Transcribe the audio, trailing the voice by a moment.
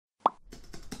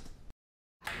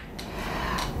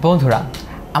বন্ধুরা,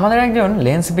 আমাদের একজন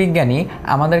লেন্স বিজ্ঞানী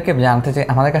আমাদের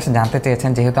কাছে জানতে চেয়েছেন,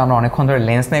 যেহেতু আমরা অনেকক্ষণ ধরে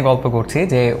লেন্স নিয়ে গল্প করছি,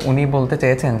 যে উনি বলতে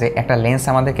চেয়েছেন যে একটা লেন্স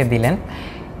আমাদেরকে দিলেন,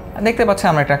 দেখতে পাচ্ছি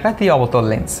আমরা একটা ত্রি-অবতল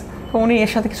লেন্স। তো উনি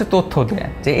এর সাথে কিছু তথ্য দিলেন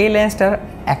যে এই লেন্সটার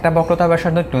একটা বক্রতার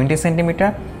ব্যাসার্ধ 20 সেন্টিমিটার,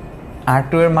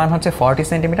 R2 এর মান হচ্ছে 40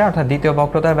 সেন্টিমিটার অর্থাৎ দ্বিতীয়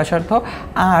বক্রতার ব্যাসার্ধ,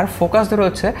 আর ফোকাস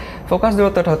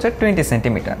দূরত্বটা হচ্ছে 20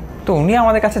 সেন্টিমিটার। তো উনি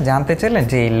আমাদের কাছে জানতে চাইলেন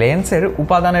যে এই লেন্সের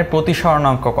উপাদানের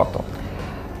প্রতিসরণাঙ্ক কত।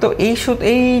 তো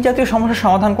এই জাতীয় সমস্যার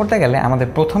সমাধান করতে গেলে আমাদের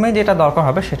প্রথমে যেটা দরকার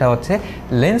হবে সেটা হচ্ছে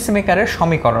লেন্স মেকারের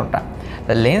সমীকরণটা।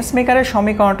 তো লেন্স মেকারের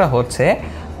সমীকরণটা হচ্ছে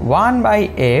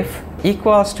 1/f =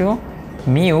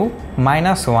 μ -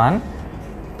 1,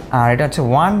 আর এটা হচ্ছে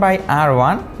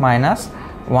 1/r1 -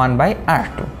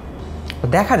 1/r2। তো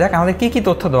দেখা যাক আমাদের কী কী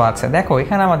তথ্য দেওয়া আছে। দেখো,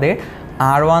 এখানে আমাদের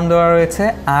R1 দেওয়া রয়েছে,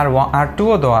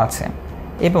 R2ও দেওয়া আছে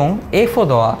এবং Fও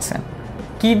দেওয়া আছে।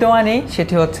 কী দেওয়া নেই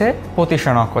সেটি হচ্ছে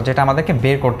প্রতিসরণাঙ্ক, যেটা আমাদেরকে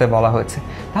বের করতে বলা হয়েছে।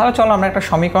 তাহলে চলো আমরা একটা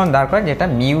সমীকরণ দাঁড় করি যেটা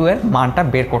মিউ এর মানটা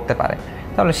বের করতে পারে।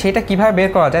 তাহলে সেটা কিভাবে বের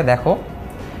করা যায়, দেখো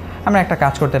আমরা একটা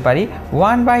কাজ করতে পারি,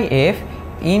 1/f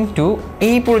ইন্টু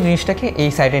এই পুরো জিনিসটাকে এই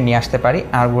সাইডে নিয়ে আসতে পারি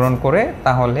আর গুণন করে,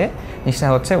 তাহলে জিনিসটা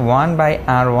হচ্ছে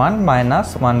 1/r1 -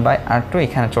 1/r2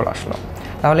 এখানে চলে আসলো।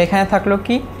 তাহলে এখানে থাকলো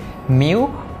কি মিউ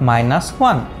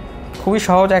 -1। খুবই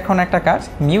সহজ এখন একটা কাজ,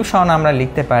 মিউ সমান আমরা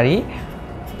লিখতে পারি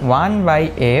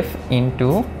 1/f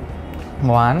ইন্টু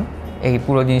 1, এই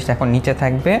পুরো জিনিসটা এখন নিচে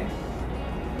থাকবে,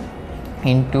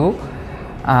 ইন্টু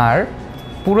আর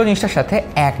পুরো জিনিসটার সাথে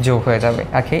 1 যোগ হয়ে যাবে,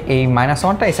 আর কি এই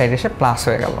 -1টা এই সাইডে এসে প্লাস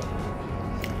হয়ে গেল।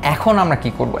 এখন আমরা কি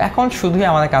করব, এখন শুধুই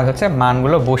আমাদের কাজ হচ্ছে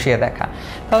মানগুলো বসিয়ে দেখা।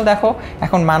 তাহলে দেখো,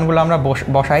 এখন মানগুলো আমরা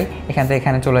বসাই, এখান থেকে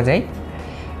এখানে চলে যাই।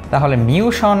 তাহলে মিউ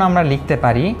সমান আমরা লিখতে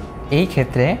পারি, এই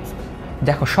ক্ষেত্রে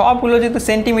দেখো সবগুলো যেহেতু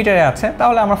সেন্টিমিটারে আছে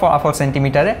তাহলে আমরা ফলাফল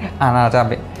সেন্টিমিটারে আনা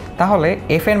যাবে। তাহলে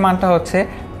এফ এর মানটা হচ্ছে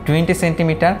 20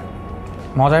 সেন্টিমিটার।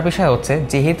 মজার বিষয় হচ্ছে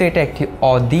যেহেতু এটা একটি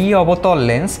অদ্বি-অবতল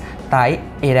লেন্স, তাই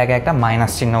এর আগে একটা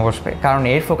মাইনাস চিহ্ন বসবে, কারণ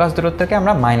এর ফোকাস দূরত্বকে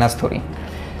আমরা মাইনাস ধরি।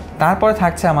 তারপরে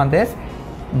থাকছে আমাদের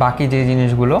বাকি যে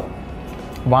জিনিসগুলো,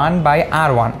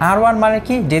 1/r1। r1 মানে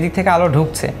কি, যেদিক থেকে আলো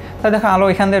ঢুকছে। তাহলে দেখো আলো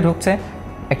এখান দিয়ে ঢুকছে,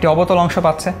 একটি অবতল অংশ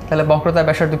পাচ্ছে, তাহলে বক্রতার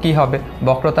ব্যাসার্ধ কী হবে,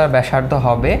 বক্রতার ব্যাসার্ধ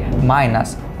হবে মাইনাস,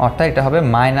 অর্থাৎ এটা হবে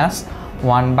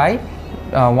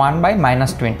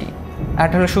 -1/-20। আর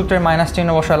এটা হলো সূত্রের মাইনাস চিহ্ন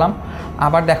বসালাম।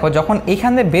 আবার দেখো যখন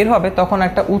এইখান দিয়ে বের হবে তখন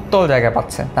একটা উত্তল জায়গা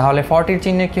পাচ্ছে, তাহলে 40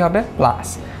 চিহ্নে কী হবে, প্লাস,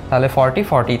 তাহলে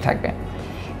 40 থাকবে।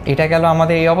 এটা গেল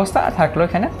আমাদের এই অবস্থা, আর থাকলো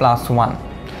এখানে +1।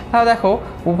 তাহলে দেখো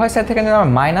উভয় সাইড থেকে যদি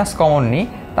আমরা মাইনাস কমন নিই,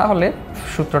 তাহলে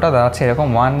সূত্রটা দাঁড়াচ্ছে এরকম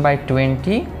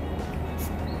 1/20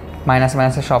 মাইনাস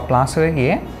মাইনাসে সব প্লাস হয়ে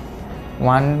গিয়ে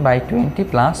 1/20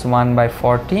 +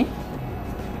 1/40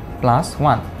 +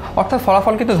 1, অর্থাৎ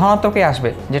ফলাফল কিন্তু ধনাত্মকই আসবে,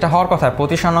 যেটা হওয়ার কথা।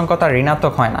 প্রতিসরণাঙ্ক তার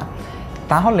ঋণাত্মক হয় না।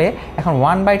 তাহলে এখন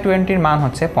 1/20 মান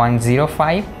হচ্ছে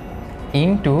 0.05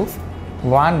 ইন্টু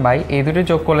 1 এই দুটো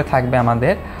যোগ করলে থাকবে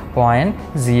আমাদের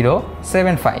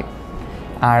 0.075,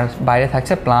 আর বাইরে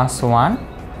থাকছে +1।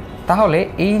 তাহলে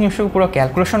এই জিনিসটুকু পুরো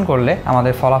ক্যালকুলেশন করলে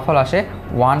আমাদের ফলাফল আসে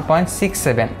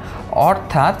 1.67,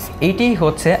 অর্থাৎ এটি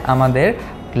হচ্ছে আমাদের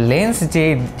লেন্স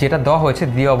যেটা দেওয়া হয়েছে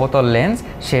দ্বি-অবতল লেন্স,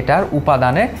 সেটার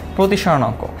উপাদানের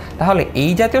প্রতিসরণাঙ্ক। তাহলে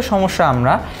এই জাতীয় সমস্যা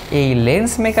আমরা এই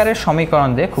লেন্স মেকারের সমীকরণ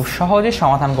দিয়ে খুব সহজেই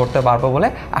সমাধান করতে পারবো বলে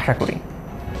আশা করি।